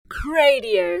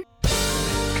Radio.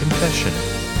 Confession.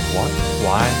 What,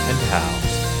 why and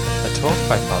how. A talk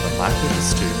by Father Michael de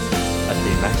Stoop at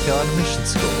the Immaculate Mission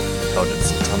School held at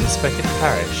St Thomas Becket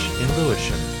Parish in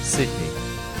Lewisham, Sydney.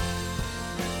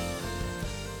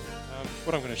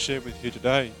 What I'm going to share with you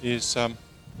today is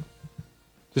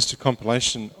just a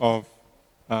compilation of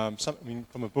something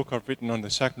from a book I've written on the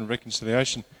Sacrament of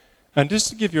Reconciliation. And just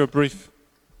to give you a brief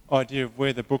idea of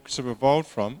where the book sort of evolved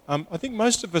from, I think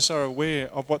most of us are aware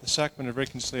of what the Sacrament of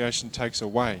Reconciliation takes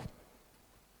away,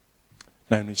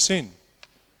 namely sin.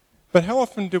 But how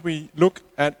often do we look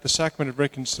at the Sacrament of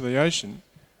Reconciliation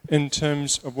in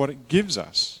terms of what it gives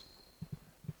us?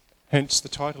 Hence the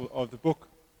title of the book,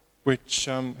 which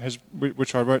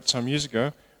I wrote some years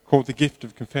ago, called The Gift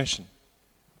of Confession.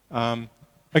 A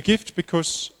gift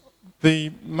because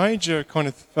the major kind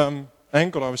of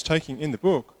angle I was taking in the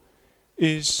book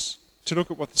is to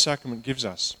look at what the sacrament gives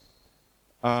us.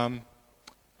 And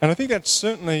I think that's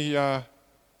certainly a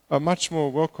much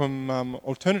more welcome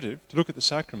alternative to look at the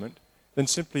sacrament than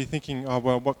simply thinking, oh,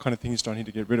 well, what kind of things do I need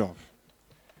to get rid of?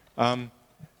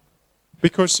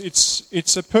 Because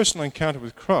it's a personal encounter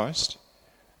with Christ,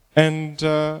 and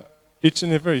it's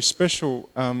in a very special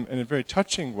and a very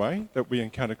touching way that we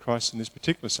encounter Christ in this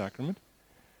particular sacrament.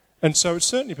 And so it's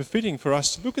certainly befitting for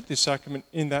us to look at this sacrament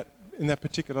in that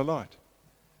particular light.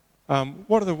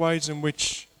 What are the ways in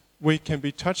which we can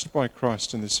be touched by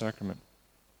Christ in this sacrament?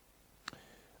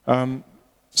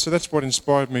 So that's what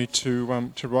inspired me to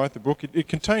write the book. It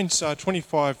contains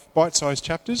 25 bite-sized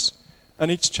chapters,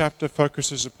 and each chapter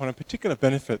focuses upon a particular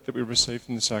benefit that we receive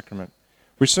from the sacrament.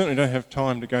 We certainly don't have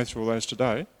time to go through all those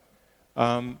today.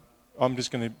 I'm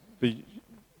just going to be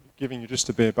giving you just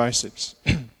the bare basics.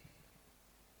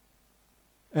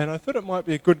 And I thought it might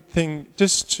be a good thing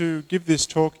just to give this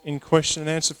talk in question and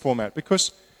answer format,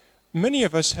 because many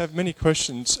of us have many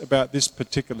questions about this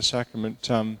particular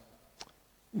sacrament,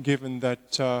 given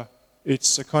that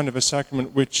it's a kind of a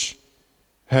sacrament which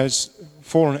has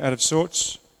fallen out of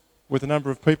sorts with a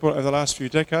number of people over the last few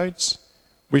decades.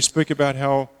 We speak about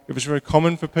how it was very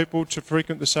common for people to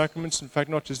frequent the sacraments, in fact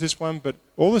not just this one, but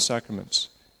all the sacraments,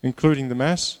 including the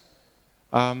Mass.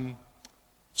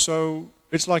 So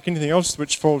it's like anything else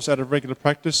which falls out of regular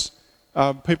practice.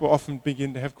 People often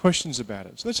begin to have questions about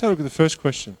it. So let's have a look at the first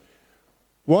question.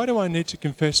 Why do I need to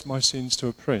confess my sins to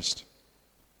a priest?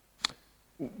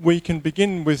 We can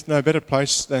begin with no better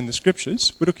place than the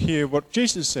Scriptures. We look here what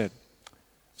Jesus said.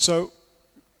 So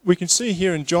we can see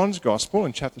here in John's Gospel,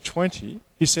 in chapter 20,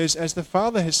 he says, "As the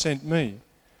Father has sent me,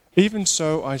 even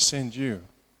so I send you."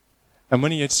 And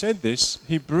when he had said this,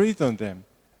 he breathed on them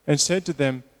and said to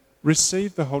them,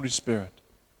 "Receive the Holy Spirit.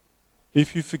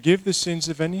 If you forgive the sins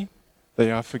of any, they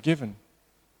are forgiven.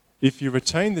 If you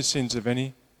retain the sins of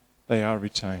any, they are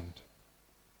retained."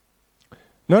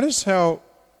 Notice how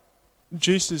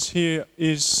Jesus here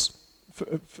is,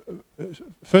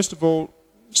 first of all,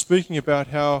 speaking about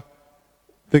how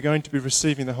they're going to be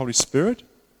receiving the Holy Spirit.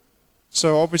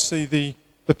 So obviously the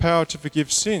power to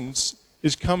forgive sins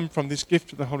is come from this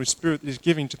gift of the Holy Spirit that he's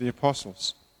giving to the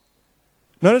apostles.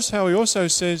 Notice how he also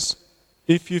says,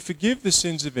 if you forgive the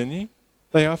sins of any,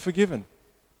 they are forgiven.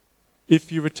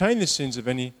 If you retain the sins of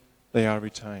any, they are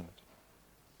retained.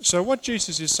 So what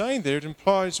Jesus is saying there, it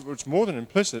implies, well, it's more than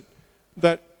implicit,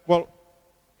 that, well,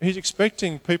 he's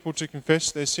expecting people to confess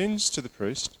their sins to the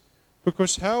priest,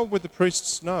 because how would the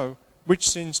priests know which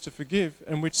sins to forgive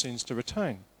and which sins to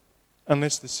retain,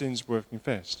 unless the sins were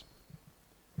confessed?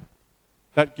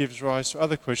 That gives rise to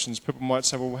other questions. People might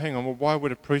say, well, hang on, well, why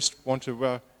would a priest want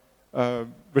to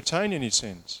retain any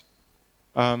sins?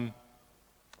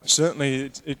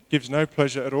 Certainly it gives no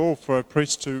pleasure at all for a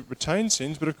priest to retain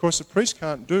sins, but of course a priest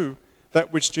can't do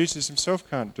that which Jesus himself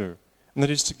can't do, and that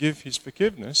is to give his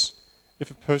forgiveness if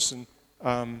a person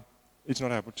is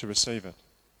not able to receive it.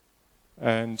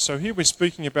 And so here we're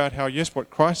speaking about how, yes, what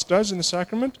Christ does in the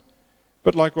sacrament,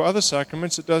 but like all other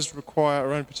sacraments, it does require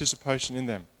our own participation in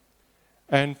them.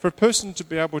 And for a person to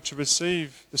be able to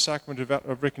receive the sacrament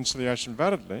of reconciliation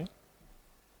validly,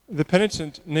 the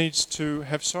penitent needs to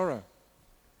have sorrow,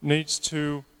 needs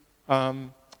to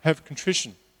have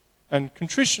contrition. And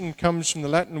contrition comes from the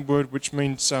Latin word which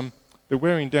means the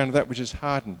wearing down of that which is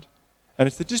hardened. And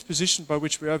it's the disposition by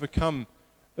which we overcome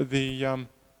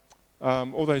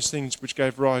all those things which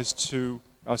gave rise to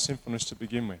our sinfulness to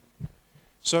begin with.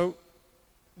 So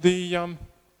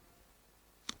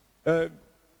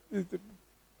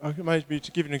maybe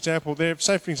to give an example there,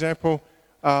 say for example,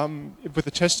 with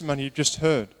the testimony you've just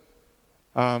heard,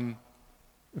 the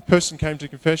person came to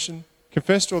confession,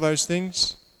 confessed all those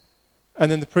things, and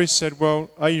then the priest said, well,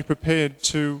 are you prepared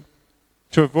to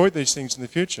avoid these things in the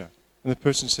future? and the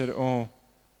person said, "Oh,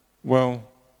 well,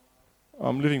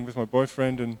 I'm living with my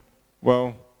boyfriend, and,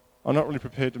 well, I'm not really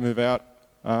prepared to move out.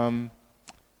 I'm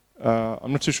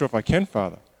not too sure if I can,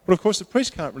 Father." Well, of course, the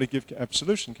priest can't really give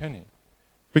absolution, can he?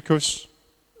 Because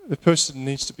the person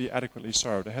needs to be adequately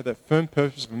sorry, to have that firm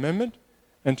purpose of amendment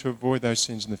and to avoid those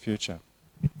sins in the future.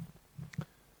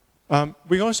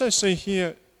 We also see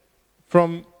here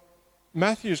from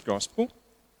Matthew's Gospel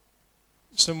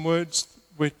some words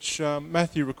which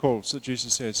Matthew recalls that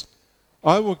Jesus says,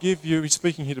 "I will give you," he's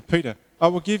speaking here to Peter, "I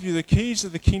will give you the keys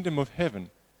of the kingdom of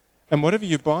heaven, and whatever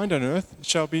you bind on earth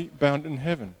shall be bound in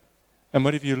heaven, and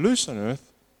whatever you loose on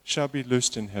earth shall be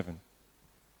loosed in heaven."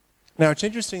 Now, it's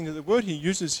interesting that the word he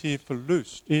uses here for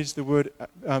loosed is the word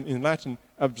in Latin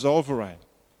absolvere. And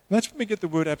that's where we get the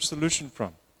word absolution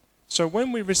from. So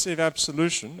when we receive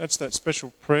absolution, that's that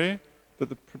special prayer that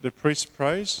the priest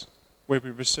prays, where we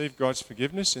receive God's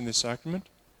forgiveness in this sacrament.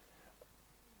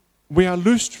 We are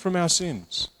loosed from our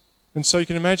sins. And so you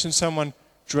can imagine someone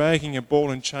dragging a ball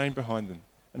and chain behind them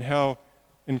and how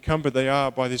encumbered they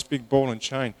are by this big ball and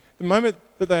chain. The moment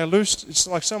that they are loosed, it's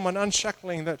like someone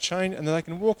unshackling that chain and then they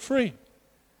can walk free.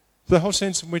 The whole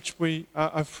sense in which we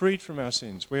are freed from our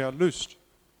sins. We are loosed.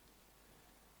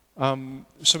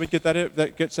 So we get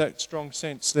that gets that strong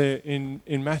sense there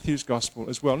in Matthew's Gospel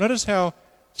as well. Notice how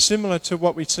similar to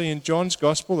what we see in John's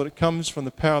Gospel, that it comes from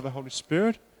the power of the Holy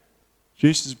Spirit.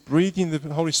 Jesus breathing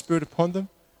the Holy Spirit upon them.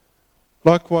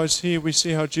 Likewise here we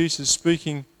see how Jesus is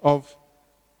speaking of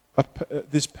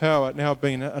this power now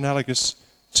being analogous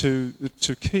to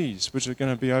keys, which are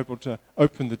going to be able to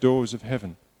open the doors of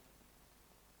heaven.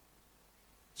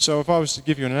 So if I was to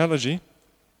give you an analogy,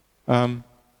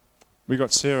 we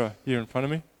got Sarah here in front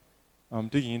of me. I'm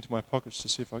digging into my pockets to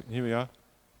see if I can. Here we are.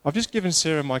 I've just given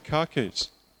Sarah my car keys.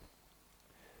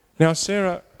 Now,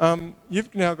 Sarah,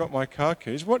 you've now got my car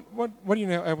keys. What are you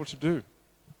now able to do?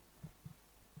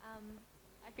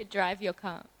 I could drive your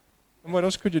car. And what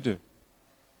else could you do?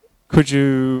 Could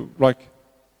you,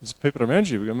 there's people around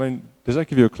you. I mean, does that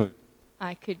give you a clue?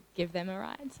 I could give them a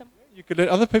ride somewhere. You could let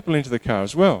other people into the car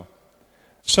as well.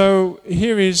 So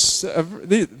here is,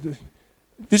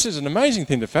 this is an amazing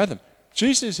thing to fathom.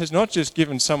 Jesus has not just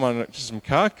given someone some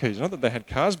car keys, not that they had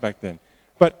cars back then,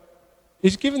 but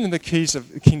he's given them the keys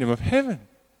of the kingdom of heaven.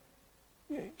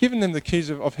 Given them the keys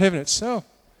of heaven itself.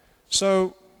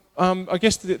 So I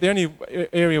guess the only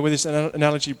area where this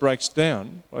analogy breaks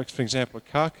down, like for example a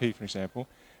car key for example,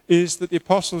 is that the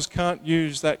apostles can't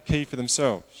use that key for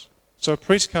themselves. So a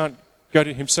priest can't go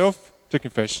to himself to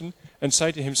confession and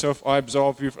say to himself, "I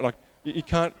absolve you." He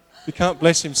can't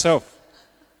bless himself.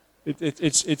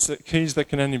 It's the keys that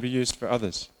can only be used for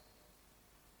others.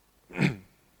 We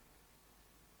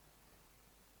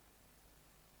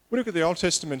look at the Old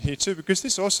Testament here too, because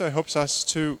this also helps us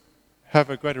to have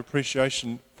a greater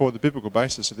appreciation for the biblical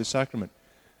basis of this sacrament.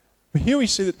 Here we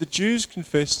see that the Jews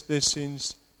confessed their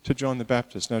sins to John the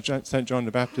Baptist. Now, St. John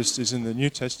the Baptist is in the New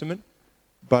Testament,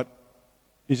 but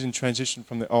is in transition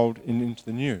from the Old into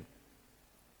the New.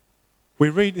 We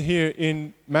read here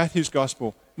in Matthew's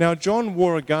Gospel, "Now John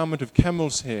wore a garment of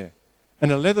camel's hair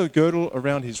and a leather girdle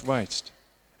around his waist,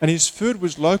 and his food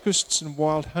was locusts and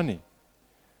wild honey.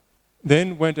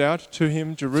 Then went out to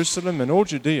him Jerusalem and all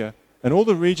Judea and all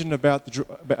the region about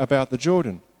the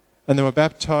Jordan, and they were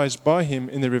baptized by him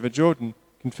in the river Jordan,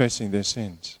 confessing their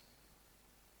sins."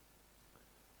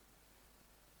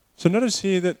 So notice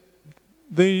here that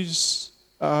the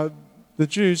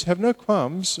Jews have no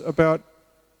qualms about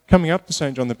coming up to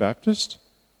St. John the Baptist.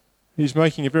 He's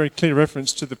making a very clear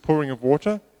reference to the pouring of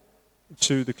water,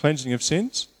 to the cleansing of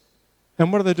sins.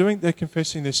 And what are they doing? They're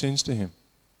confessing their sins to him.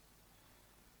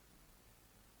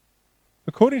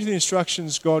 According to the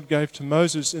instructions God gave to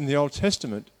Moses in the Old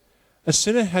Testament, a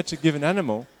sinner had to give an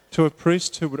animal to a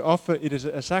priest who would offer it as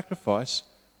a sacrifice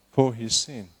for his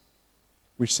sin.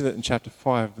 We see that in chapter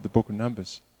 5 of the book of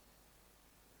Numbers.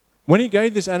 When he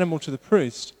gave this animal to the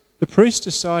priest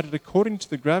decided, according to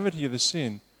the gravity of the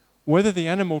sin, whether the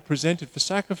animal presented for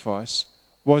sacrifice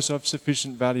was of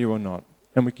sufficient value or not.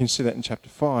 And we can see that in chapter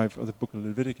 5 of the book of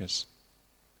Leviticus.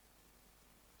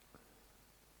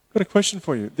 I've got a question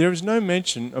for you. There is no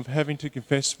mention of having to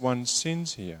confess one's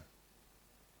sins here.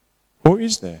 Or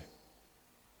is there?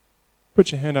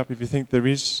 Put your hand up if you think there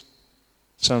is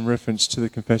some reference to the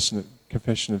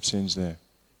confession of sins there.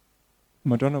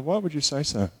 Madonna, why would you say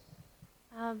so?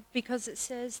 Because it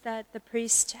says that the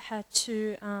priest had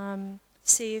to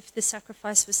see if the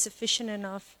sacrifice was sufficient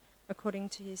enough according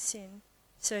to his sin.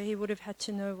 So he would have had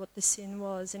to know what the sin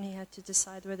was, and he had to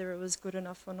decide whether it was good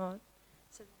enough or not.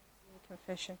 So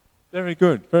confession. Very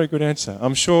good answer.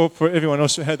 I'm sure for everyone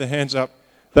else who had their hands up,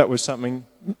 that was something,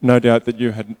 no doubt, that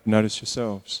you had noticed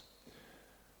yourselves.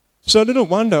 So little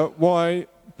wonder why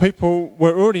people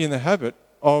were already in the habit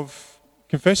of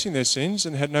confessing their sins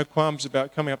and had no qualms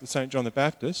about coming up to St. John the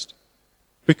Baptist,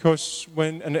 because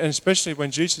and especially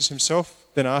when Jesus himself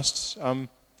then asked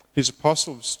his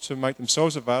apostles to make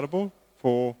themselves available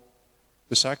for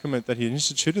the sacrament that he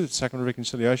instituted, the sacrament of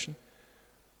reconciliation,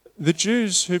 the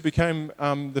Jews who became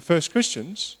the first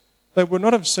Christians, they would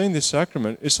not have seen this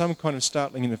sacrament as some kind of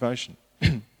startling innovation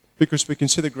because we can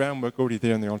see the groundwork already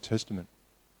there in the Old Testament.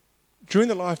 During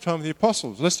the lifetime of the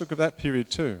apostles, let's look at that period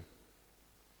too.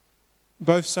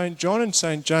 Both St. John and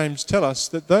St. James tell us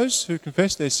that those who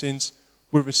confess their sins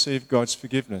will receive God's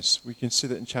forgiveness. We can see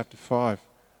that in chapter 5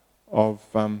 of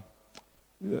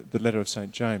the letter of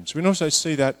St. James. We can also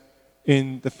see that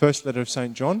in the first letter of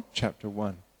St. John, chapter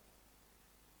 1.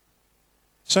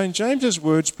 St. James's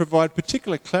words provide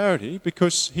particular clarity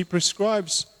because he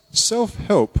prescribes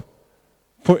self-help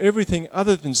for everything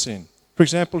other than sin. For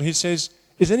example, he says,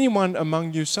 "Is anyone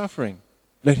among you suffering?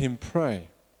 Let him pray."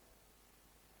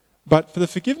 But for the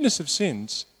forgiveness of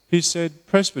sins, he said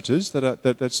presbyters,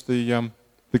 that's the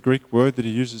Greek word that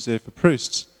he uses there for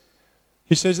priests,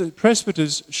 he says that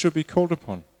presbyters should be called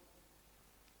upon.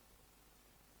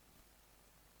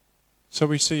 So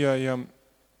we see an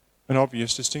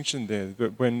obvious distinction there,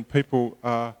 that when people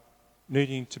are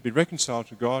needing to be reconciled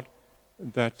to God,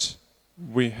 that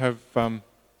we have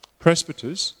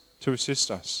presbyters to assist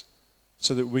us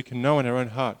so that we can know in our own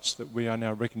hearts that we are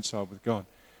now reconciled with God.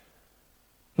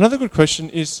 Another good question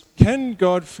is, can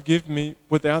God forgive me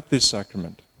without this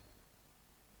sacrament?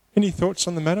 Any thoughts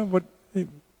on the matter? What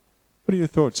are your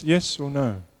thoughts? Yes or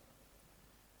no?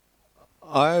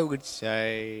 I would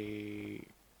say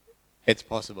it's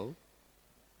possible.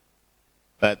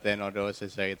 But then I'd also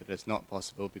say that it's not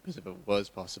possible, because if it was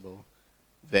possible,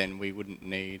 then we wouldn't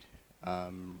need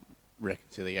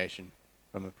reconciliation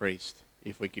from a priest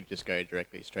if we could just go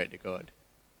directly straight to God.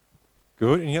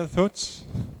 Good. Any other thoughts?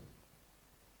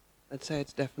 I'd say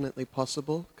it's definitely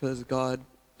possible because God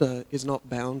is not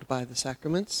bound by the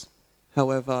sacraments.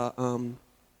 However,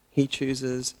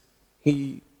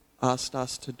 He asked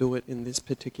us to do it in this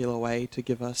particular way to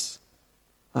give us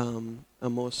a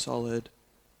more solid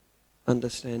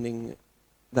understanding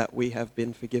that we have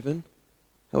been forgiven.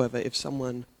 However, if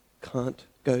someone can't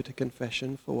go to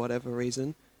confession for whatever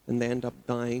reason and they end up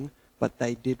dying, but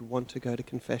they did want to go to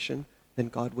confession, then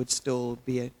God would still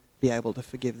be able to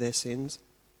forgive their sins,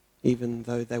 even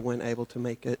though they weren't able to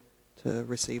make it to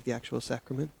receive the actual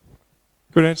sacrament.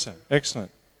 Good answer.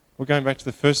 Excellent. Well, going back to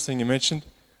the first thing you mentioned,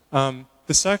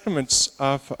 the sacraments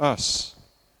are for us.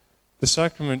 The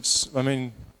sacraments,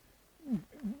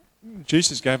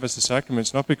 Jesus gave us the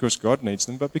sacraments not because God needs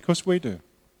them, but because we do.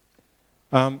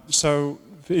 So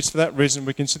it's for that reason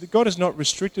we can see that God is not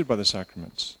restricted by the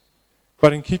sacraments.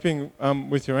 But in keeping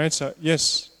with your answer,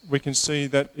 yes, we can see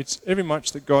that it's every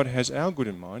much that God has our good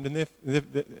in mind, and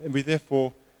we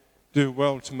therefore do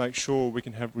well to make sure we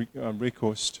can have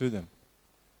recourse to them.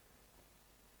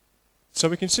 So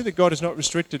we can see that God is not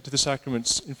restricted to the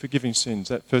sacraments in forgiving sins,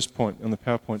 that first point on the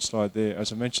PowerPoint slide there,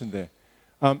 as I mentioned there.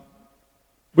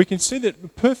 We can see that the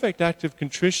perfect act of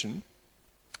contrition,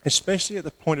 especially at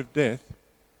the point of death,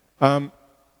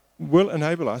 will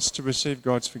enable us to receive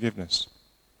God's forgiveness.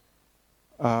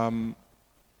 Look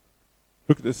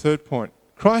at the third point.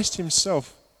 Christ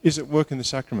himself is at work in the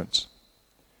sacraments.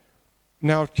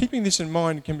 Now, keeping this in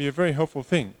mind can be a very helpful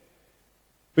thing,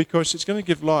 because it's going to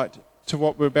give light to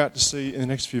what we're about to see in the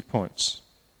next few points.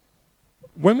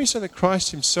 When we say that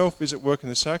Christ himself is at work in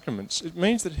the sacraments, it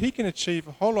means that he can achieve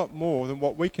a whole lot more than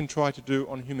what we can try to do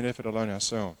on human effort alone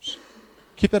ourselves.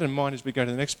 Keep that in mind as we go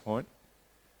to the next point.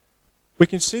 We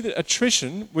can see that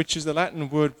attrition, which is the Latin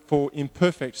word for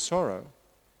imperfect sorrow,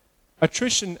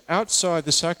 attrition outside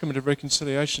the sacrament of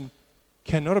reconciliation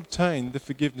cannot obtain the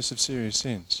forgiveness of serious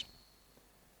sins.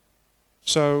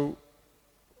 So,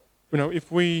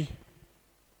 if we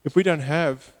don't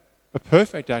have a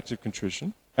perfect act of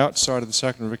contrition outside of the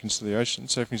sacrament of reconciliation,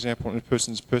 so for example in a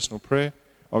person's personal prayer,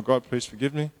 "Oh God, please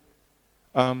forgive me,"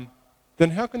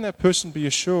 then how can that person be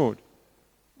assured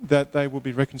that they will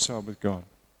be reconciled with God?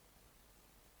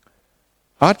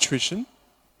 Attrition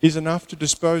is enough to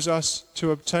dispose us to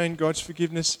obtain God's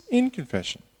forgiveness in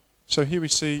confession. So here we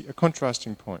see a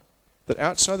contrasting point, that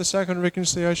outside the sacrament of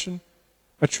reconciliation,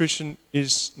 attrition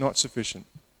is not sufficient.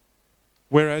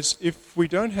 Whereas if we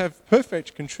don't have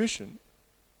perfect contrition,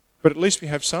 but at least we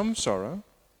have some sorrow,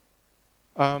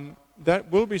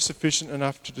 that will be sufficient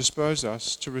enough to dispose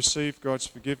us to receive God's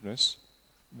forgiveness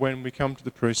when we come to the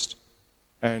priest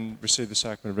and receive the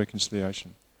sacrament of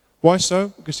reconciliation. Why so?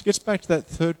 Because it gets back to that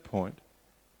third point,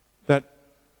 that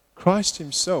Christ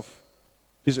himself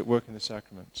is at work in the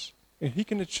sacraments. And he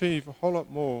can achieve a whole lot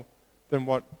more than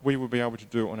what we will be able to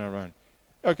do on our own.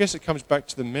 I guess it comes back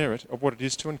to the merit of what it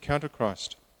is to encounter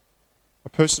Christ. A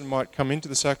person might come into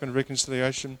the sacrament of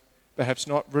reconciliation, perhaps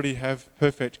not really have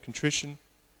perfect contrition,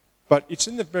 but it's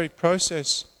in the very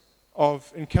process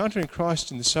of encountering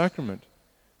Christ in the sacrament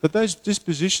that those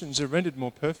dispositions are rendered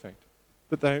more perfect.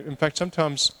 That they, in fact,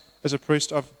 sometimes as a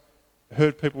priest I've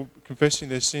heard people confessing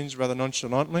their sins rather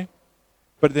nonchalantly,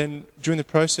 but then during the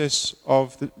process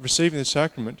of receiving the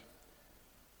sacrament,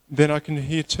 then I can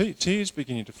hear tears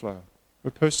beginning to flow. A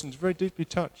person's very deeply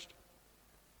touched.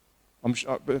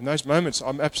 But in those moments,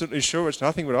 I'm absolutely sure it's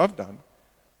nothing what I've done,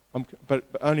 but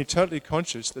only totally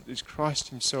conscious that it's Christ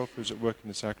himself who's at work in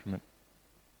the sacrament.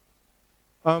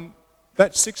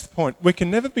 That sixth point, we can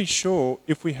never be sure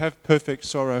if we have perfect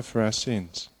sorrow for our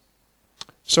sins.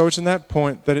 So it's in that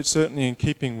point that it's certainly in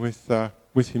keeping with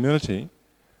humility,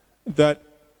 that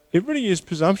it really is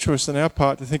presumptuous on our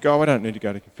part to think, I don't need to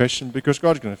go to confession because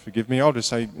God's going to forgive me. I'll just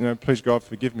say, please God,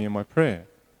 forgive me in my prayer.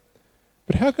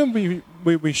 But how can we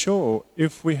be sure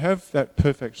if we have that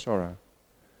perfect sorrow?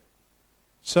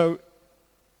 So,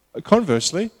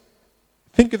 conversely,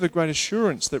 think of the great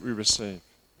assurance that we receive,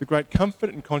 the great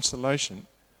comfort and consolation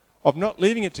of not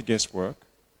leaving it to guesswork,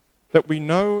 that we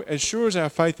know, as sure as our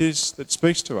faith is that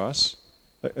speaks to us,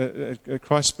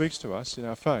 Christ speaks to us in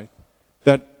our faith,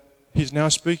 that he's now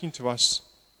speaking to us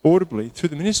audibly through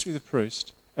the ministry of the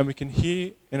priest, and we can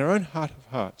hear in our own heart of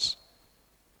hearts,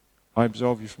 I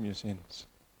absolve you from your sins.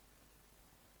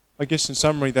 I guess in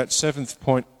summary, that seventh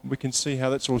point, we can see how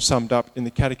that's all summed up in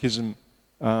the Catechism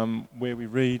where we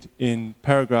read in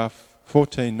paragraph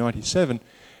 1497,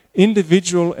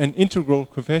 individual and integral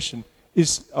confession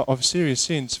of serious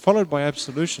sins, followed by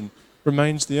absolution,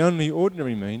 remains the only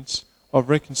ordinary means of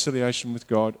reconciliation with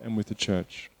God and with the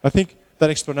Church. I think that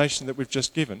explanation that we've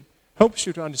just given helps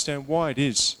you to understand why it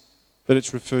is that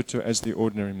it's referred to as the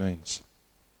ordinary means.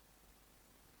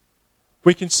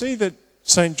 We can see that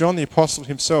St. John the Apostle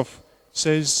himself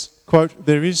says, quote,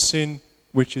 there is sin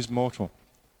which is mortal.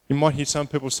 You might hear some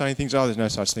people saying things, there's no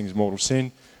such thing as mortal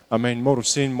sin. I mean, mortal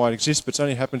sin might exist, but it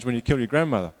only happens when you kill your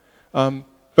grandmother.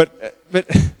 But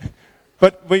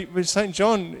St.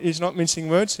 John is not mincing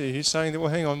words here. He's saying that, well,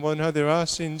 hang on, no, there are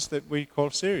sins that we call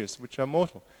serious, which are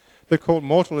mortal. They're called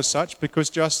mortal as such because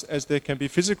just as there can be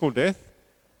physical death,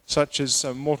 such as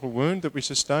a mortal wound that we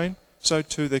sustain, so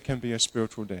too there can be a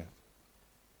spiritual death.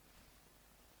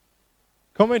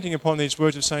 Commenting upon these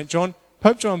words of St. John,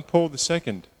 Pope John Paul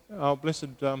II, our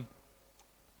blessed Pope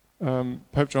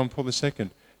John Paul II,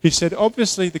 he said,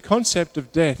 obviously the concept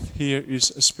of death here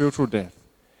is a spiritual death.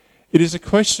 It is a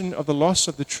question of the loss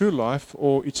of the true life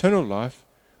or eternal life,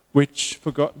 which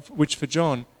for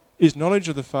John is knowledge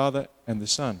of the Father and the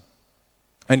Son,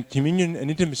 and communion and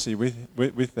intimacy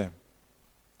with them.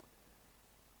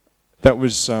 That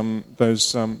was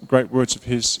those great words of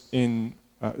his in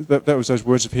that was those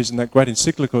words of his in that great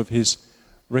encyclical of his,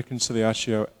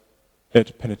 Reconciliatio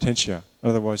et Penitentia,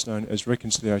 otherwise known as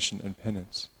Reconciliation and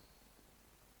Penance.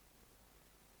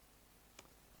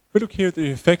 We look here at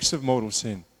the effects of mortal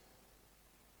sin.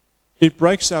 It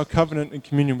breaks our covenant and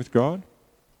communion with God.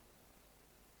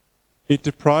 It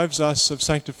deprives us of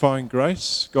sanctifying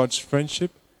grace, God's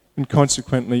friendship, and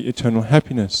consequently eternal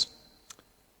happiness.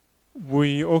 What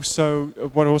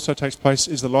also takes place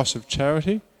is the loss of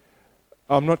charity.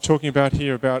 I'm not talking about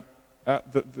here about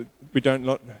we don't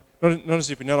not as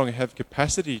if we no longer have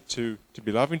capacity to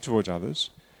be loving towards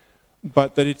others,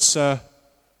 but that it's a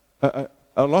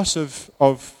loss of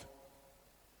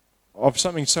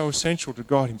something so essential to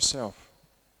God himself,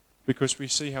 because we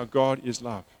see how God is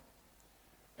love.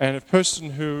 And a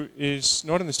person who is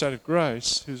not in the state of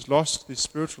grace, who's lost this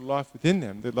spiritual life within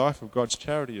them, the life of God's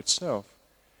charity itself,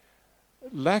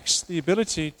 lacks the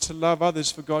ability to love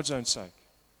others for God's own sake.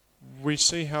 We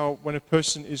see how when a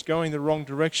person is going the wrong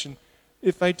direction,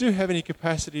 if they do have any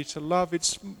capacity to love,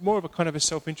 it's more of a kind of a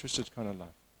self-interested kind of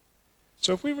love.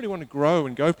 So if we really want to grow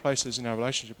and go places in our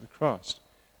relationship with Christ,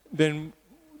 then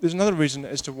there's another reason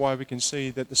as to why we can see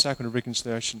that the sacrament of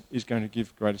reconciliation is going to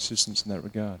give great assistance in that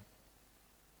regard.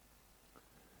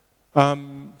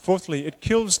 Fourthly, it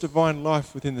kills divine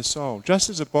life within the soul.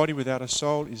 Just as a body without a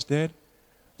soul is dead,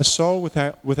 a soul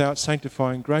without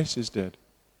sanctifying grace is dead.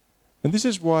 And this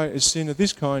is why a sin of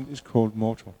this kind is called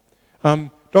mortal.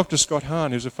 Dr. Scott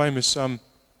Hahn, who's a famous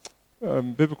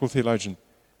biblical theologian,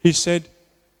 he said,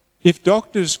 if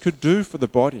doctors could do for the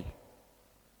body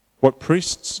what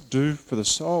priests do for the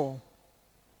soul,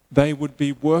 they would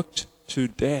be worked to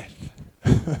death.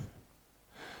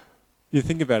 You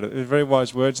think about it, there's very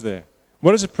wise words there.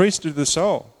 What does a priest do to the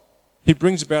soul? He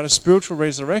brings about a spiritual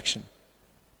resurrection.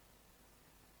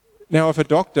 Now, if a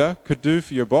doctor could do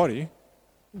for your body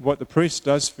what the priest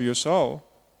does for your soul,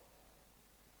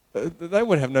 they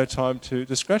would have no time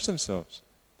to scratch themselves.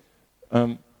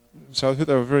 So I think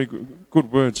they were very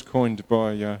good words coined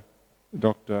by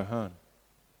Dr. Hahn.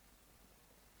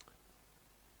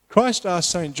 Christ asked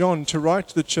St. John to write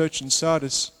to the church in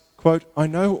Sardis, quote, "I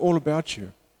know all about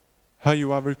you, how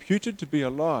you are reputed to be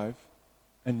alive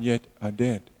and yet are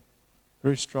dead."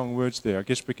 Very strong words there. I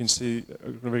guess we can see a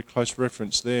very close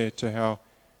reference there to how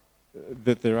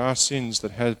that there are sins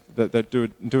that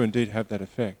do indeed have that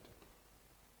effect.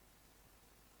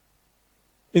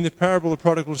 In the parable of the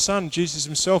prodigal son, Jesus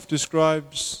himself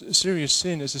describes serious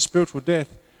sin as a spiritual death.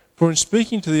 For in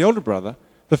speaking to the elder brother,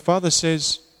 the father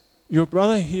says, "Your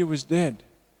brother here was dead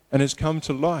and has come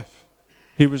to life.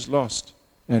 He was lost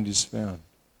and is found."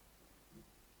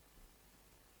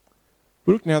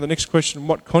 We look now at the next question: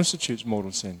 what constitutes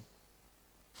mortal sin?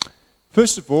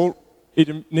 First of all,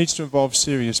 it needs to involve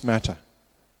serious matter.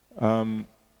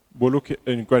 We'll look at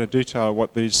in greater detail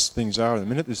what these things are in a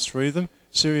minute. There's three of them.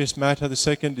 Serious matter. The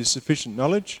second is sufficient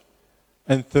knowledge.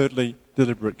 And thirdly,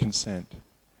 deliberate consent.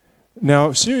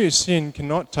 Now, serious sin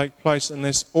cannot take place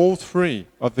unless all three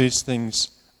of these things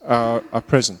are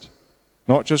present.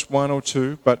 Not just one or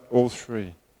two, but all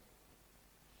three.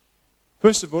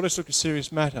 First of all, let's look at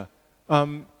serious matter.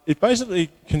 It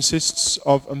basically consists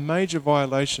of a major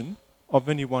violation of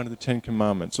any one of the Ten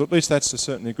Commandments. Or at least that's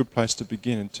certainly a good place to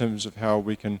begin in terms of how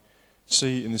we can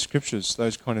see in the Scriptures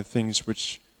those kind of things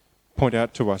which point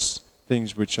out to us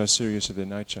things which are serious of their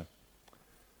nature.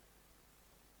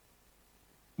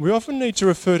 We often need to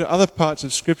refer to other parts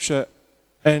of Scripture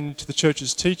and to the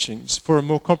Church's teachings for a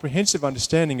more comprehensive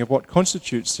understanding of what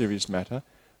constitutes serious matter,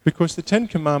 because the Ten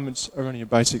Commandments are only a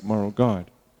basic moral guide.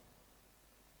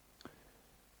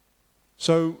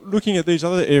 So looking at these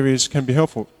other areas can be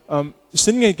helpful.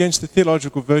 Sinning against the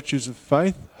theological virtues of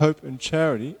faith, hope and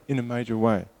charity in a major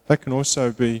way. That can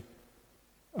also be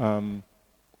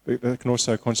that can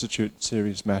also constitute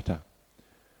serious matter.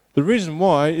 The reason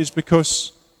why is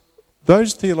because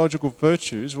those theological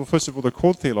virtues, well, first of all, they're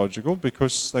called theological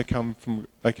because they come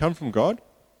from God.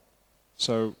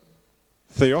 So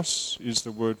theos is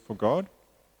the word for God,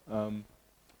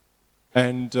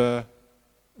 and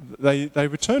they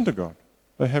return to God.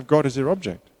 They have God as their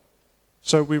object.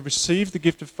 So we receive the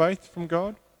gift of faith from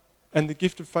God, and the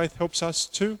gift of faith helps us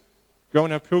to go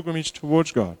on our pilgrimage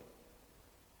towards God.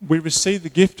 We receive the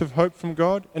gift of hope from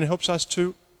God, and it helps us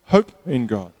to hope in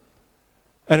God.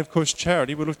 And of course,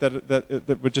 charity, we looked at it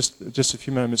that just a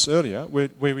few moments earlier,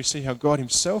 where we see how God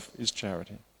himself is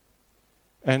charity.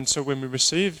 And so when we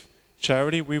receive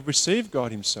charity, we receive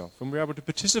God himself, and we're able to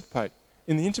participate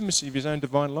in the intimacy of his own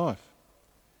divine life.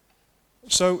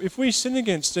 So if we sin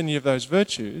against any of those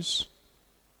virtues,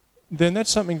 then that's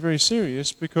something very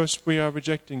serious, because we are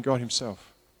rejecting God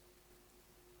himself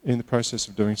in the process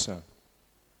of doing so.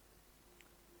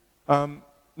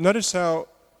 Notice how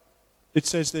it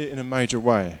says there in a major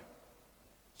way.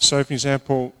 So, for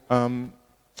example,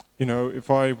 if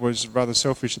I was rather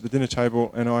selfish at the dinner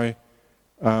table and I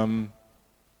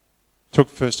took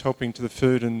first helping to the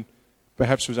food and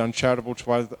perhaps was uncharitable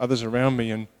to others around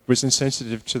me and was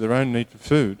insensitive to their own need for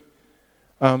food,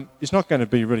 it's not going to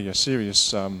be really a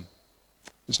serious,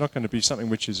 it's not going to be something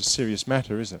which is a serious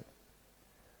matter, is it?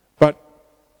 But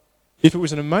if it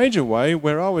was in a major way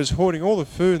where I was hoarding all the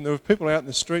food and there were people out in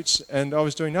the streets and I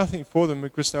was doing nothing for them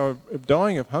because they were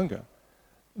dying of hunger,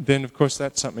 then of course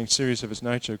that's something serious of its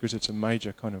nature, because it's a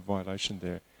major kind of violation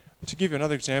there. To give you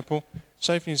another example,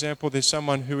 say for example there's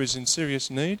someone who is in serious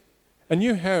need and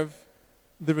you have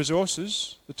the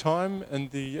resources, the time and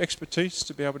the expertise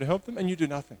to be able to help them, and you do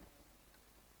nothing.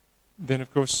 Then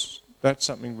of course that's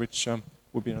something which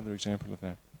would be another example of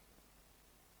that.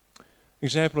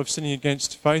 Example of sinning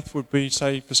against faith would be,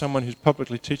 say, for someone who's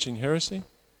publicly teaching heresy.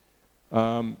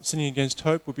 Sinning against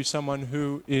hope would be someone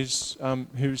who is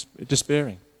who's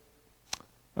despairing.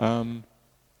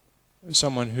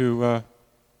 Someone who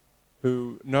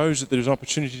knows that there is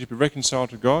opportunity to be reconciled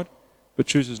to God, but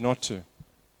chooses not to,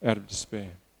 out of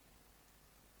despair.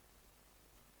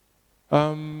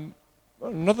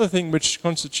 Another thing which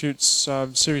constitutes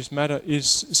serious matter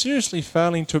is seriously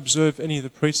failing to observe any of the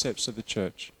precepts of the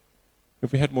church.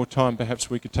 If we had more time,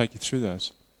 perhaps we could take you through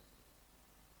those.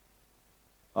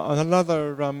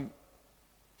 Another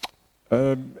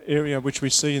area which we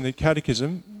see in the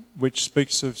Catechism, which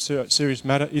speaks of serious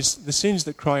matter, is the sins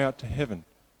that cry out to heaven.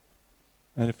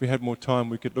 And if we had more time,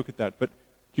 we could look at that. But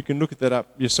you can look at that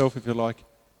up yourself, if you like,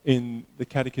 in the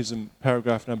Catechism,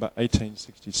 paragraph number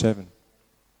 1867.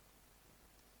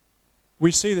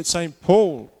 we see that St.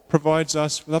 Paul provides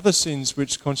us with other sins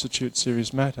which constitute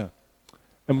serious matter.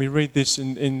 And we read this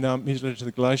in his letter to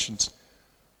the Galatians.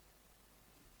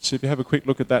 So if you have a quick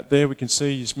look at that there, we can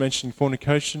see he's mentioning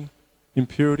fornication,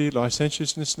 impurity,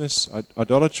 licentiousness,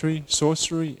 idolatry,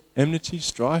 sorcery, enmity,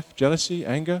 strife, jealousy,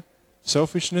 anger,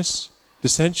 selfishness,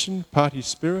 dissension, party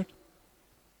spirit,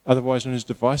 otherwise known as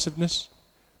divisiveness,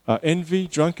 envy,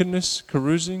 drunkenness,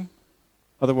 carousing,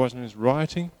 otherwise known as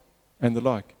rioting, and the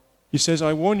like. He says,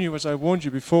 I warn you, as I warned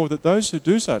you before, that those who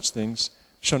do such things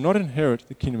shall not inherit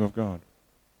the kingdom of God.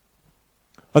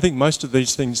 I think most of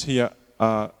these things here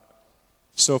are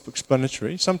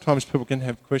self-explanatory. Sometimes people can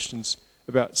have questions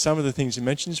about some of the things he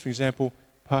mentions, for example,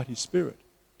 party spirit,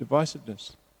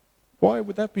 divisiveness. Why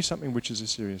would that be something which is a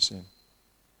serious sin?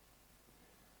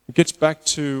 It gets back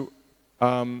to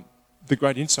the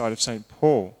great insight of St.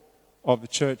 Paul of the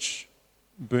church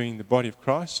being the body of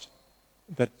Christ,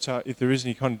 that if there is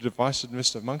any kind of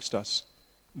divisiveness amongst us,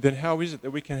 then how is it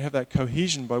that we can have that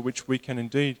cohesion by which we can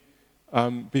indeed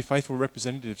be faithful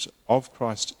representatives of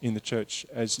Christ in the church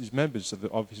as his members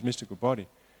of his mystical body?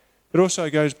 It also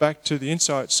goes back to the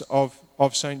insights of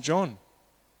St. John,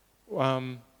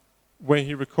 where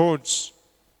he records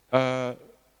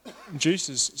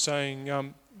Jesus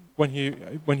saying when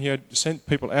he had sent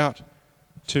people out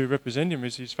to represent him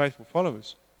as his faithful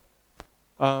followers,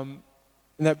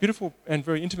 in that beautiful and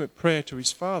very intimate prayer to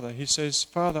his Father, he says,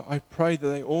 Father, I pray that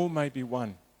they all may be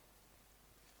one.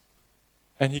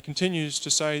 And he continues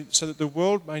to say, so that the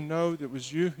world may know that it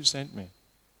was you who sent me.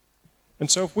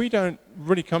 And so if we don't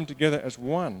really come together as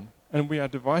one, and we are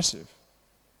divisive,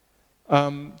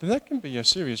 then that can be a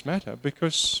serious matter,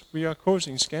 because we are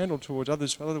causing scandal towards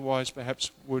others who otherwise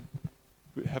perhaps would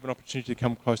have an opportunity to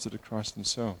come closer to Christ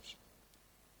themselves.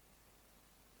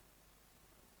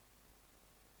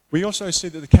 We also see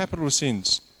that the capital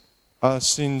sins are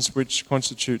sins which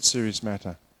constitute serious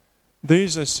matter.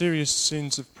 These are serious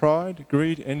sins of pride,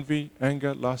 greed, envy,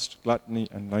 anger, lust, gluttony,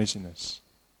 and laziness.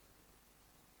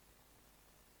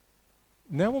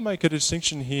 Now we'll make a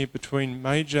distinction here between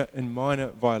major and minor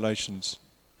violations.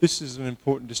 This is an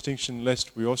important distinction,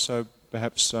 lest we also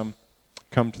perhaps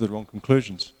come to the wrong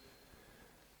conclusions.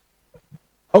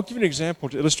 I'll give you an example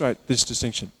to illustrate this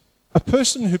distinction. A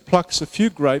person who plucks a few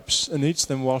grapes and eats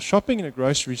them while shopping in a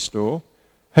grocery store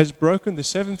has broken the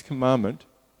 7th commandment,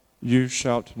 you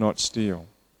shalt not steal.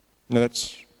 Now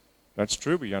that's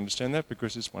true, we understand that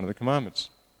because it's one of the commandments.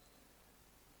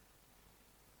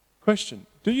 Question,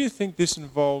 do you think this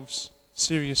involves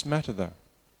serious matter though?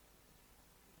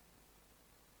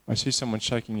 I see someone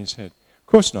shaking his head. Of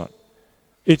course not.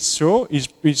 It's sure,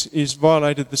 he's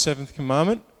violated the 7th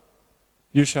commandment,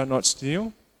 you shall not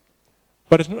steal.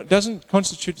 But it doesn't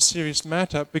constitute a serious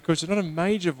matter because it's not a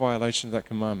major violation of that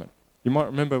commandment. You might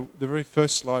remember the very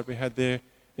first slide we had there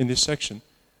in this section.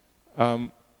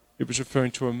 It was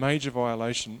referring to a major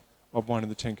violation of one of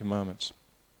the 10 commandments.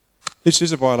 This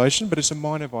is a violation, but it's a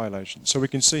minor violation. So we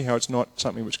can see how it's not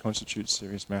something which constitutes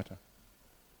serious matter.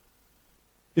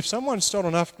 If someone stole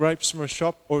enough grapes from a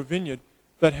shop or a vineyard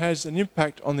that has an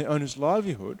impact on the owner's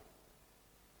livelihood,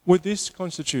 would this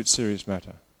constitute serious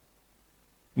matter?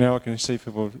 Now I can see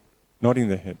people nodding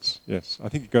their heads. Yes, I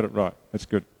think you got it right. That's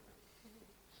good.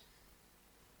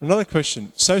 Another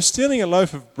question. So stealing a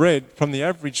loaf of bread from the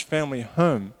average family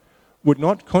home would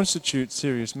not constitute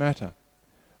serious matter.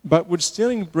 But would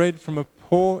stealing bread from a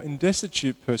poor and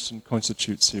destitute person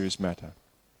constitute serious matter?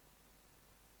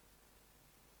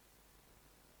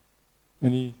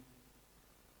 Any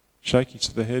shakings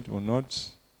of the head or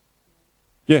nods?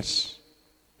 Yes.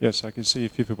 Yes, I can see a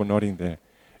few people nodding there.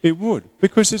 It would,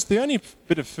 because it's the only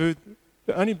bit of food,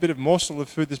 the only bit of morsel of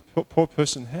food this poor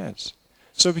person has.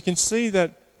 So we can see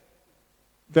that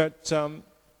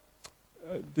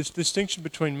this distinction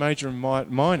between major and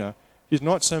minor is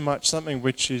not so much something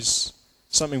which is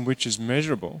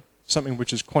measurable, something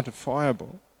which is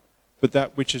quantifiable, but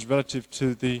that which is relative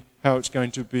to how it's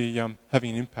going to be having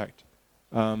an impact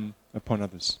upon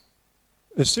others.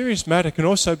 The serious matter can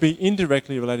also be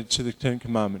indirectly related to the 10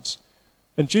 commandments.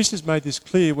 And Jesus made this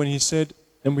clear when he said,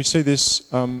 and we see this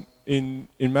in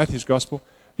Matthew's Gospel,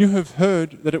 you have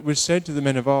heard that it was said to the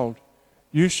men of old,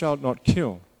 you shall not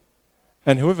kill,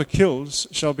 and whoever kills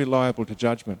shall be liable to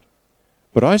judgment.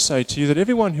 But I say to you that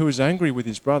everyone who is angry with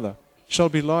his brother shall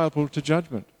be liable to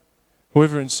judgment.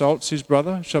 Whoever insults his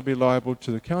brother shall be liable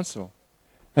to the council.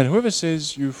 And whoever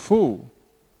says, you fool,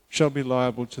 shall be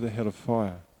liable to the hell of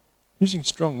fire. Using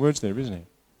strong words there, isn't he?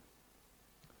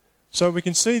 So we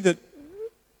can see that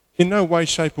in no way,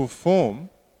 shape or form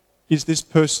is this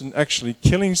person actually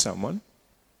killing someone.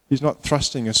 He's not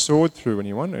thrusting a sword through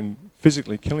anyone and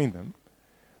physically killing them.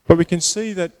 But we can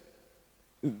see that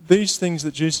these things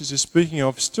that Jesus is speaking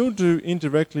of still do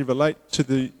indirectly relate to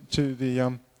the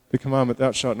commandment,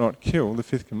 thou shalt not kill, the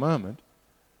fifth commandment,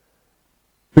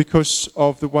 because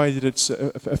of the way that it's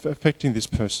affecting this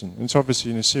person. And it's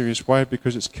obviously in a serious way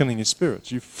because it's killing his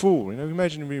spirits. You fool.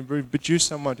 Imagine we reduce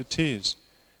someone to tears.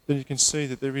 Then you can see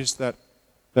that there is that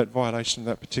violation of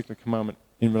that particular commandment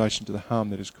in relation to the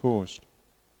harm that is caused.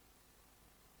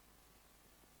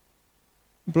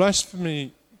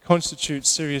 Blasphemy constitutes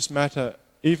serious matter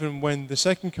even when the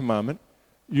second commandment,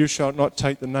 you shall not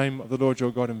take the name of the Lord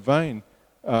your God in vain,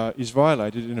 is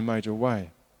violated in a major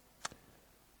way.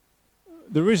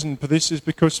 The reason for this is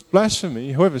because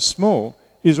blasphemy, however small,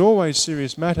 is always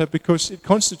serious matter because it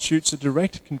constitutes a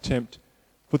direct contempt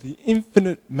for the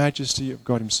infinite majesty of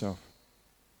God himself.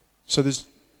 So there's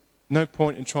no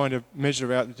point in trying to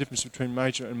measure out the difference between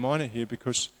major and minor here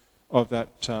because of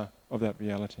that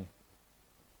reality.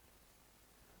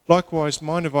 Likewise,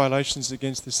 minor violations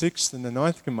against the sixth and the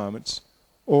ninth commandments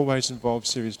always involve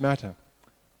serious matter.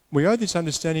 We owe this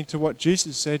understanding to what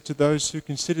Jesus said to those who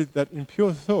considered that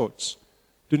impure thoughts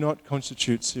do not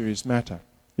constitute serious matter.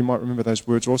 You might remember those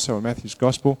words also in Matthew's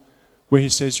Gospel, where he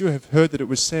says, you have heard that it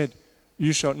was said,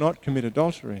 you shall not commit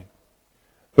adultery.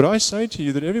 But I say to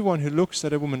you that everyone who looks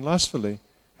at a woman lustfully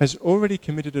has already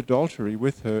committed adultery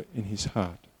with her in his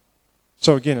heart.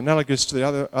 So again, analogous to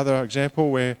the other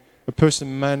example where a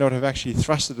person may not have actually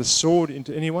thrusted a sword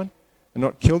into anyone and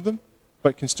not killed them,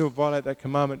 but can still violate that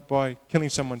commandment by killing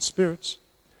someone's spirits,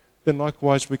 then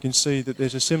likewise we can see that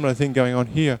there's a similar thing going on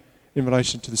here in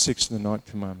relation to the sixth and the ninth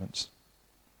commandments.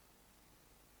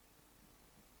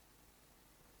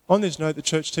 On this note, the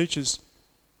church teaches,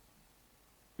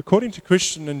 according to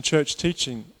Christian and church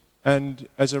teaching, and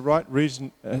as right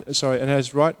reason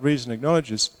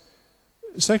acknowledges,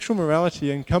 sexual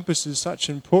morality encompasses such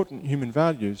important human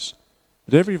values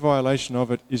that every violation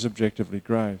of it is objectively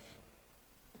grave.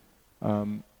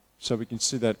 So we can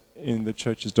see that in the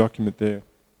church's document there,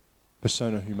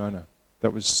 Persona Humana.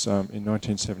 That was in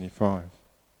 1975.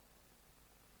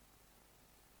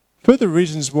 Further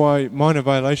reasons why minor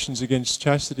violations against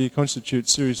chastity constitute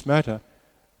serious matter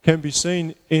can be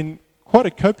seen in quite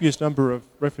a copious number of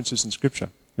references in Scripture.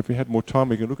 If we had more time,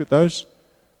 we could look at those.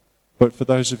 But for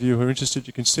those of you who are interested,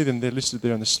 you can see them. They're listed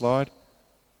there on the slide.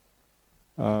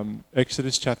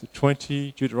 Exodus chapter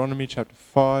 20, Deuteronomy chapter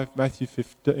 5, Matthew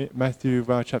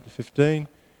chapter 15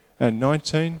 and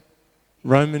 19,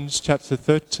 Romans chapter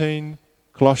 13,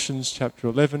 Colossians chapter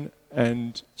 11,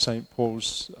 and St.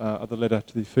 Paul's other letter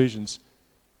to the Ephesians,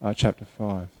 chapter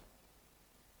 5.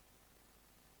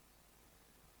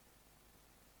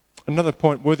 Another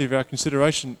point worthy of our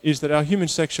consideration is that our human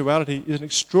sexuality is an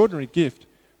extraordinary gift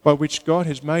by which God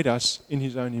has made us in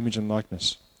his own image and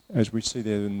likeness, as we see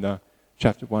there in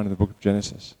chapter 1 of the book of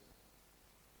Genesis.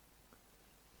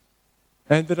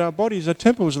 And that our bodies are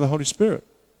temples of the Holy Spirit.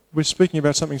 We're speaking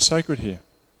about something sacred here.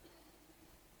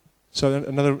 So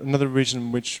another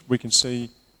reason which we can see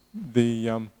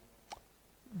the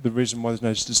reason why there's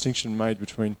no distinction made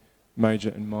between major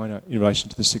and minor in relation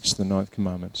to the sixth and the ninth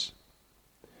commandments.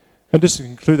 And just to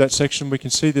conclude that section, we can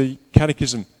see the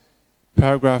Catechism,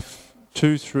 paragraph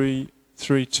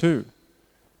 2332,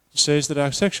 says that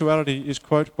our sexuality is,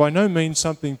 quote, by no means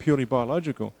something purely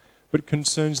biological, but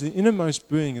concerns the innermost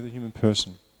being of the human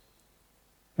person.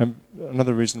 And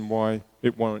another reason why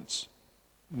it warrants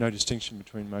no distinction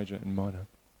between major and minor.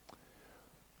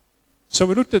 So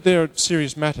we looked at their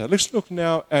serious matter. Let's look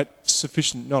now at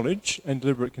sufficient knowledge and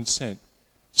deliberate consent.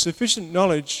 Sufficient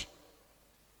knowledge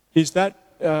is that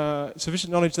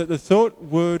the thought,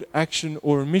 word, action,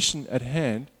 or omission at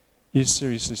hand is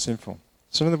seriously sinful.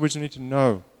 So in other words, you need to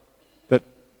know that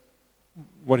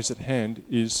what is at hand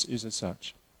is as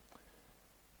such.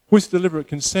 With deliberate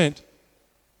consent,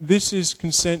 this is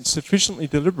consent sufficiently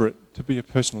deliberate to be a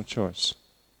personal choice.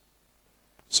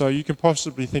 So you can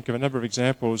possibly think of a number of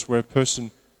examples where a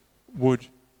person would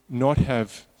not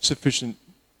have sufficient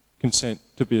consent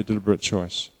to be a deliberate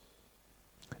choice.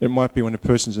 It might be when a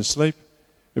person's asleep.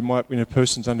 It might be when a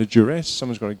person's under duress.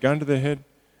 Someone's got a gun to their head.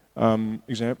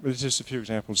 There's just a few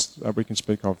examples we can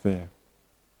speak of there.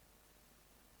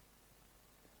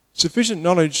 Sufficient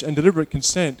knowledge and deliberate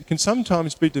consent can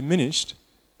sometimes be diminished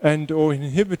and or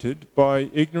inhibited by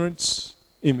ignorance,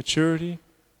 immaturity,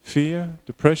 fear,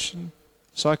 depression,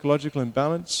 psychological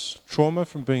imbalance, trauma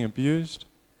from being abused,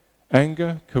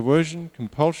 anger, coercion,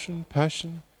 compulsion,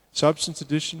 passion, substance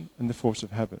addiction, and the force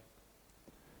of habit.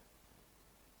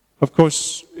 Of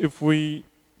course, if we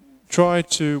try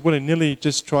to willy-nilly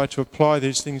just try to apply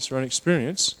these things to our own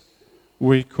experience,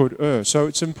 we could err. So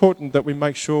it's important that we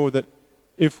make sure that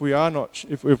if we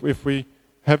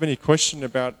have any question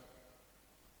about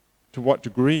to what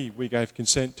degree we gave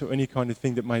consent to any kind of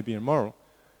thing that may be immoral,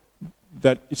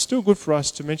 that it's still good for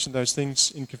us to mention those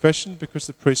things in confession because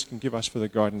the priest can give us further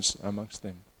guidance amongst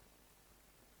them.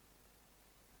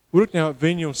 We'll look now at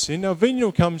venial sin. Now,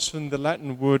 venial comes from the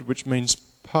Latin word which means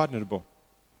pardonable.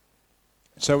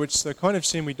 So it's the kind of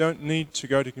sin we don't need to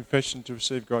go to confession to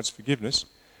receive God's forgiveness.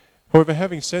 However,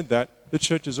 having said that, the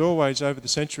church has always, over the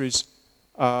centuries,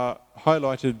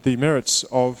 highlighted the merits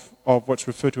of what's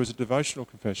referred to as a devotional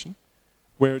confession,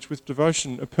 where it's with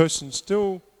devotion a person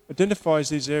still identifies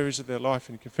these areas of their life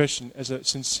in confession as a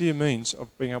sincere means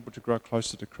of being able to grow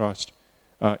closer to Christ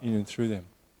in and through them.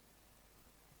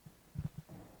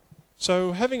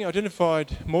 So having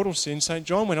identified mortal sin, St.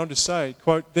 John went on to say,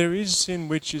 quote, "There is sin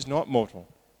which is not mortal."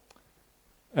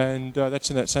 And that's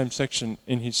in that same section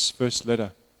in his first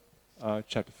letter,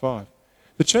 chapter 5.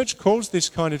 The church calls this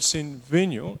kind of sin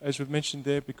venial, as we've mentioned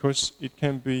there, because we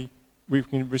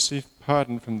can receive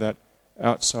pardon from that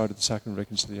outside of the sacrament of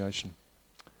reconciliation.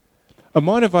 A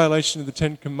minor violation of the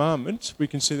Ten Commandments, we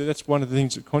can see that that's one of the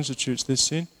things that constitutes this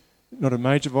sin. Not a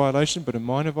major violation, but a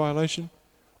minor violation.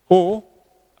 Or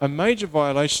a major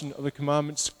violation of the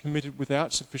commandments committed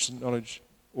without sufficient knowledge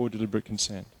or deliberate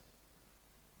consent.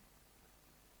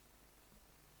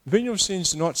 Venial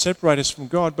sins do not separate us from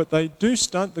God, but they do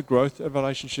stunt the growth of a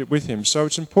relationship with Him. So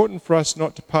it's important for us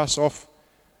not to pass off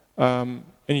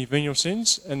any venial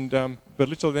sins and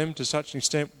belittle them to such an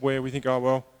extent where we think, oh,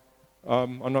 well,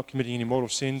 I'm not committing any mortal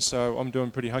sins, so I'm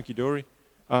doing pretty hunky-dory.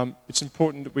 It's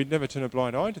important that we never turn a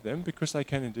blind eye to them because they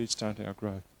can indeed stunt our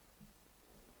growth.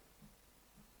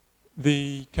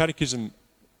 The Catechism,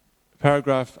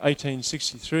 paragraph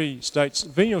 1863, states,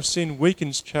 "Venial sin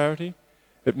weakens charity.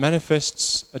 It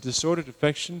manifests a disordered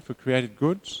affection for created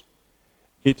goods.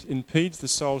 It impedes the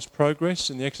soul's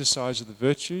progress in the exercise of the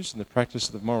virtues and the practice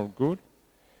of the moral good.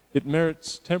 It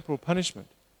merits temporal punishment.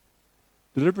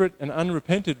 Deliberate and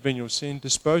unrepented venial sin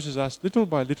disposes us little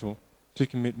by little to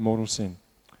commit mortal sin."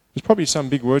 There's probably some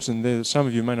big words in there that some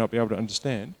of you may not be able to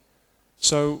understand.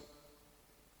 So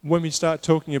when we start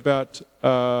talking about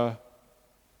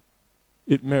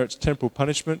it merits temporal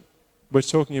punishment, we're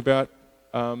talking about,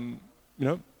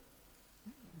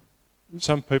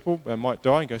 some people might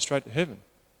die and go straight to heaven.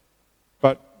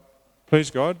 But please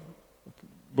God,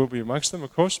 we'll be amongst them,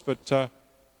 of course, but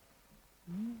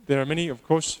there are many, of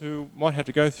course, who might have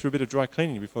to go through a bit of dry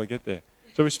cleaning before they get there.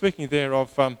 So we're speaking there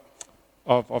of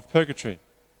purgatory.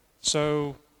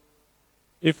 So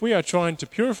if we are trying to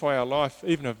purify our life,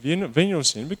 even of venial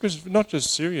sin, because not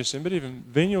just serious sin, but even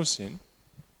venial sin,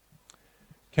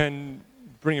 can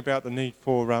bring about the need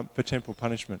for temporal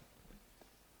punishment.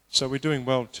 So we're doing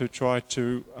well to try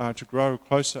to grow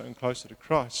closer and closer to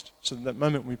Christ, so that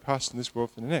moment we pass from this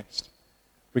world to the next,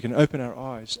 we can open our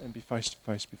eyes and be face to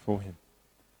face before Him.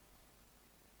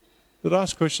 The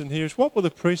last question here is, what will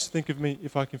the priest think of me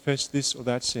if I confess this or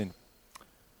that sin?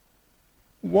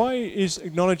 Why is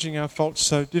acknowledging our faults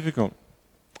so difficult?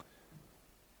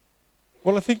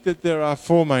 Well, I think that there are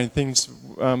four main things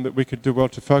that we could do well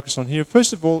to focus on here.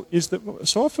 First of all is that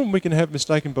so often we can have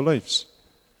mistaken beliefs.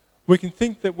 We can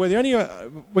think that we're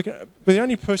the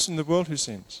only person in the world who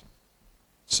sins.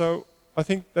 So I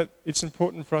think that it's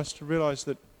important for us to realise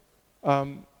that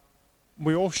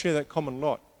we all share that common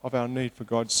lot of our need for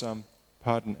God's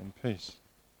pardon and peace.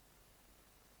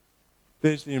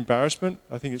 There's the embarrassment.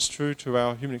 I think it's true to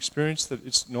our human experience that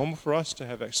it's normal for us to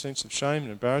have that sense of shame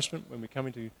and embarrassment when we come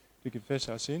in to confess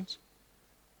our sins.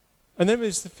 And then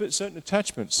there's certain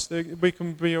attachments. We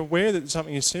can be aware that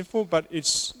something is sinful, but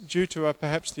it's due to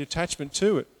perhaps the attachment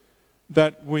to it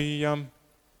that we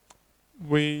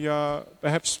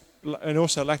perhaps and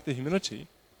also lack the humility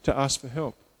to ask for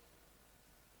help.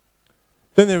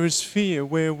 Then there is fear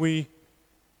where we're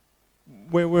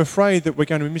afraid that we're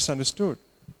going to be misunderstood.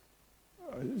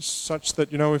 Such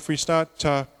that, if we start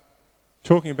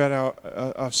talking about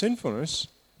our sinfulness,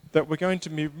 that we're going to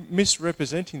be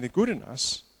misrepresenting the good in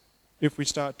us if we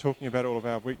start talking about all of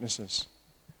our weaknesses.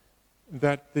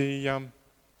 That the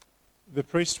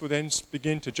priest will then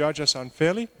begin to judge us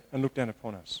unfairly and look down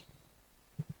upon us.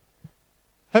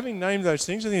 Having named those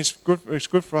things, I think it's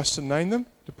good for us to name them,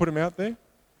 to put them out there.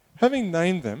 Having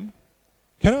named them,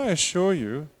 can I assure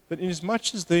you that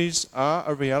inasmuch as these are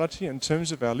a reality in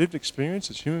terms of our lived experience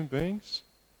as human beings,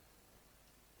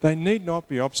 they need not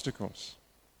be obstacles.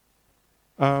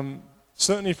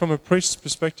 Certainly from a priest's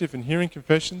perspective in hearing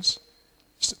confessions,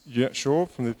 yeah, sure,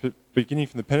 from the beginning,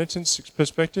 from the penitent's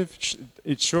perspective,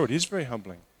 it is very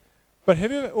humbling. But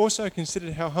have you also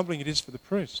considered how humbling it is for the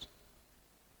priest?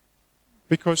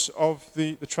 Because of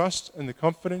the trust and the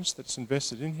confidence that's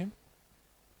invested in him.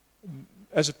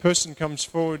 as a person comes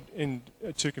forward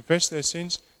to confess their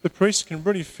sins, the priest can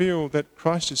really feel that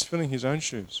Christ is filling his own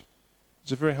shoes.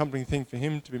 It's a very humbling thing for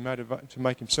him to be made to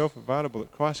make himself available,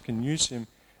 that Christ can use him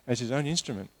as his own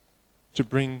instrument to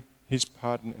bring his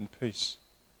pardon and peace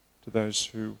to those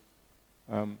who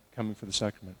come in for the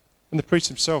sacrament. And the priest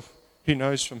himself, he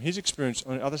knows from his experience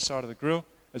on the other side of the grill,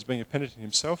 as being a penitent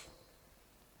himself,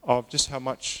 of just how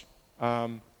much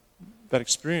that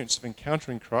experience of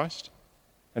encountering Christ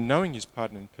and knowing his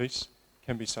pardon and peace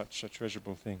can be such a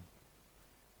treasurable thing.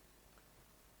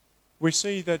 We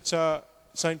see that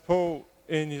St. Paul,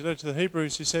 in his letter to the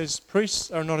Hebrews, he says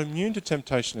priests are not immune to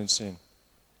temptation and sin,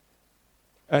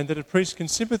 and that a priest can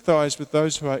sympathise with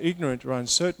those who are ignorant or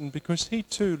uncertain because he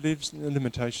too lives in the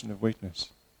limitation of weakness.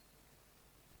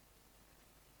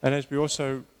 And as we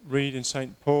also read in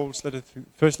St. Paul's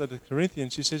first letter to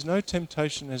Corinthians, he says, no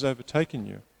temptation has overtaken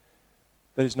you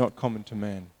that is not common to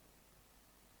man.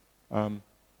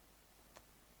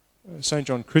 St.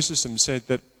 John Chrysostom said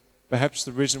that perhaps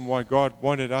the reason why God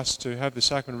wanted us to have the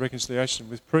sacrament of reconciliation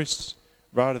with priests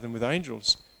rather than with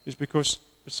angels is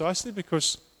precisely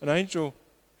because an angel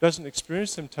doesn't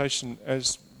experience temptation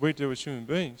as we do as human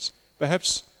beings.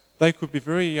 Perhaps they could be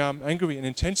very angry and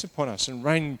intense upon us and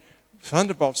rain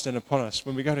thunderbolts down upon us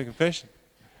when we go to confession.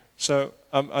 So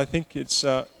I think it's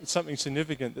something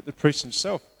significant that the priest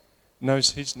himself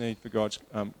knows his need for God's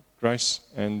grace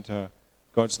and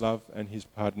God's love and his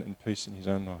pardon and peace in his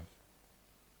own life.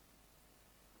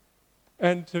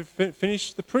 And to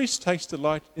finish, the priest takes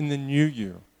delight in the new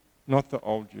you, not the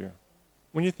old you.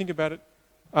 When you think about it,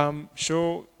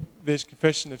 sure, there's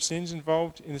confession of sins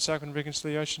involved in the sacrament of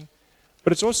reconciliation,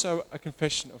 but it's also a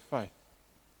confession of faith.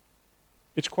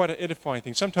 It's quite an edifying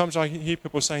thing. Sometimes I hear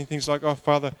people saying things like, oh,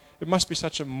 Father, it must be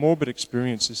such a morbid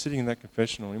experience of sitting in that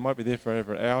confessional. You might be there for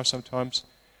over an hour sometimes,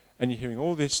 and you're hearing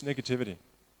all this negativity.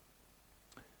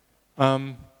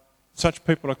 Such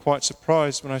people are quite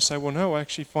surprised when I say, well, no, I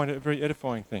actually find it a very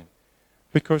edifying thing.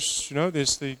 Because,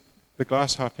 there's the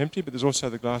glass half empty, but there's also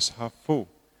the glass half full.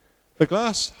 The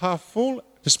glass half full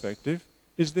perspective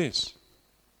is this.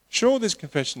 Sure, there's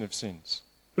confession of sins,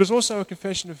 but it's also a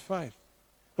confession of faith.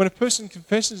 When a person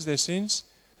confesses their sins,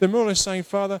 they're more or less saying,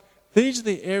 Father, these are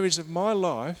the areas of my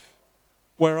life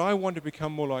where I want to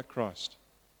become more like Christ.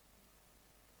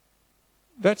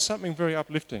 That's something very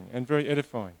uplifting and very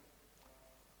edifying.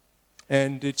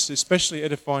 And it's especially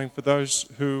edifying for those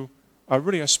who are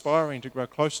really aspiring to grow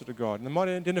closer to God. And they might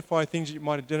identify things that you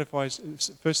might identify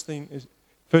as firstly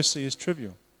as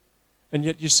trivial. And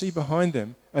yet you see behind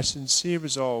them a sincere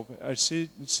resolve, a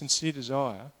sincere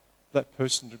desire for that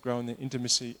person to grow in their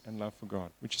intimacy and love for God,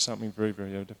 which is something very,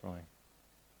 very edifying.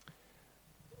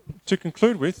 To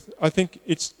conclude with, I think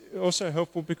it's also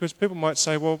helpful because people might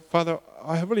say, well, Father,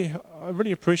 I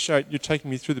really appreciate you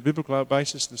taking me through the biblical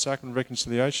basis of the sacrament of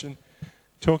reconciliation,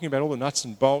 talking about all the nuts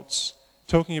and bolts,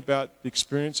 talking about the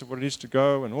experience of what it is to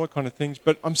go and all that kind of things,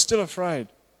 but I'm still afraid.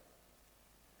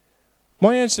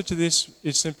 My answer to this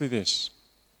is simply this.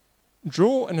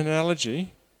 Draw an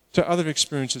analogy to other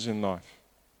experiences in life.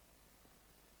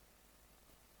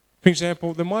 For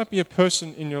example, there might be a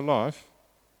person in your life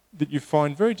that you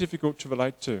find very difficult to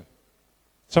relate to.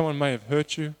 Someone may have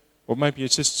hurt you, or maybe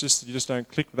it's just that you just don't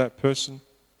click with that person.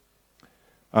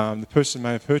 The person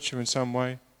may have hurt you in some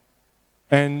way.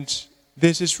 And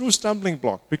there's this real stumbling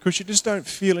block because you just don't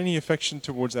feel any affection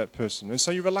towards that person. And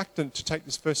so you're reluctant to take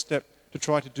this first step to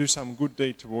try to do some good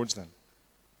deed towards them.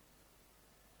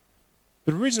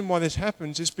 The reason why this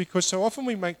happens is because so often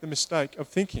we make the mistake of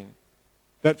thinking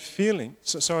that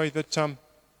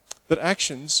that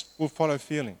actions will follow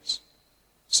feelings.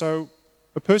 So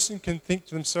a person can think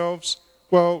to themselves,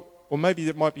 well, or maybe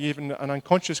it might be even an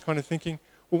unconscious kind of thinking,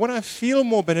 well, when I feel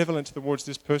more benevolent towards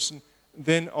this person,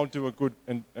 then I'll do a good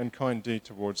and kind deed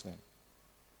towards them.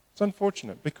 It's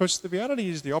unfortunate because the reality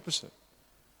is the opposite.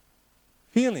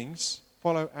 Feelings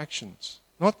follow actions,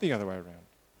 not the other way around.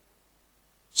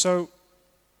 So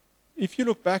if you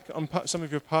look back on some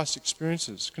of your past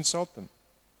experiences, consult them.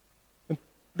 And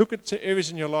look at areas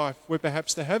in your life where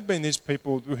perhaps there have been these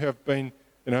people who have been,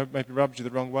 maybe rubbed you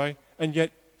the wrong way, and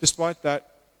yet despite that,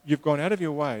 you've gone out of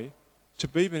your way to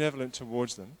be benevolent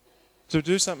towards them, to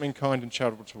do something kind and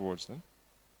charitable towards them.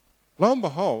 Lo and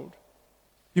behold,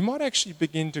 you might actually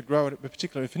begin to grow a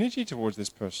particular affinity towards this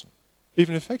person,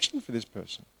 even affection for this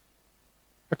person.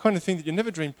 A kind of thing that you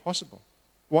never dreamed possible.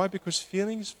 Why? Because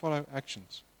feelings follow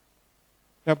actions.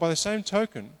 Now, by the same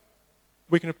token,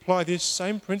 we can apply this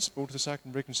same principle to the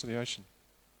sacrament of reconciliation.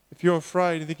 If you're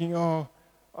afraid and thinking, I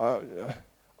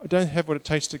don't have what it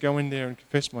takes to go in there and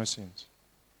confess my sins,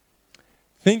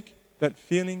 think that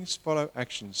feelings follow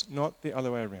actions, not the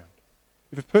other way around.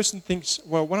 If a person thinks,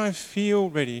 well, when I feel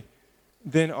ready,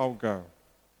 then I'll go.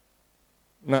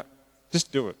 No,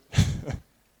 just do it.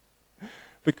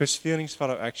 Because feelings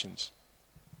follow actions.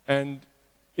 And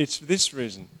it's for this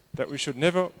reason that we should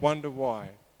never wonder why,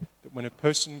 that when a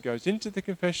person goes into the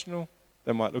confessional,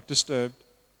 they might look disturbed,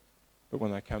 but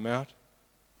when they come out,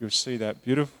 you'll see that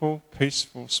beautiful,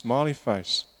 peaceful, smiley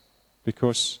face,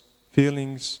 because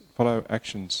feelings follow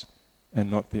actions and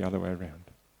not the other way around.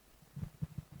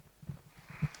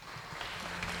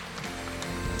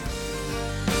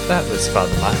 That was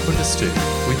Father Michael de Stoop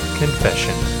with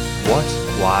Confession, What,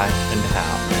 Why and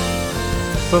How.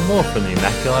 For more from the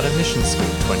Immaculata Mission School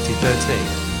 2013,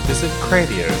 visit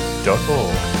cradio.org.au.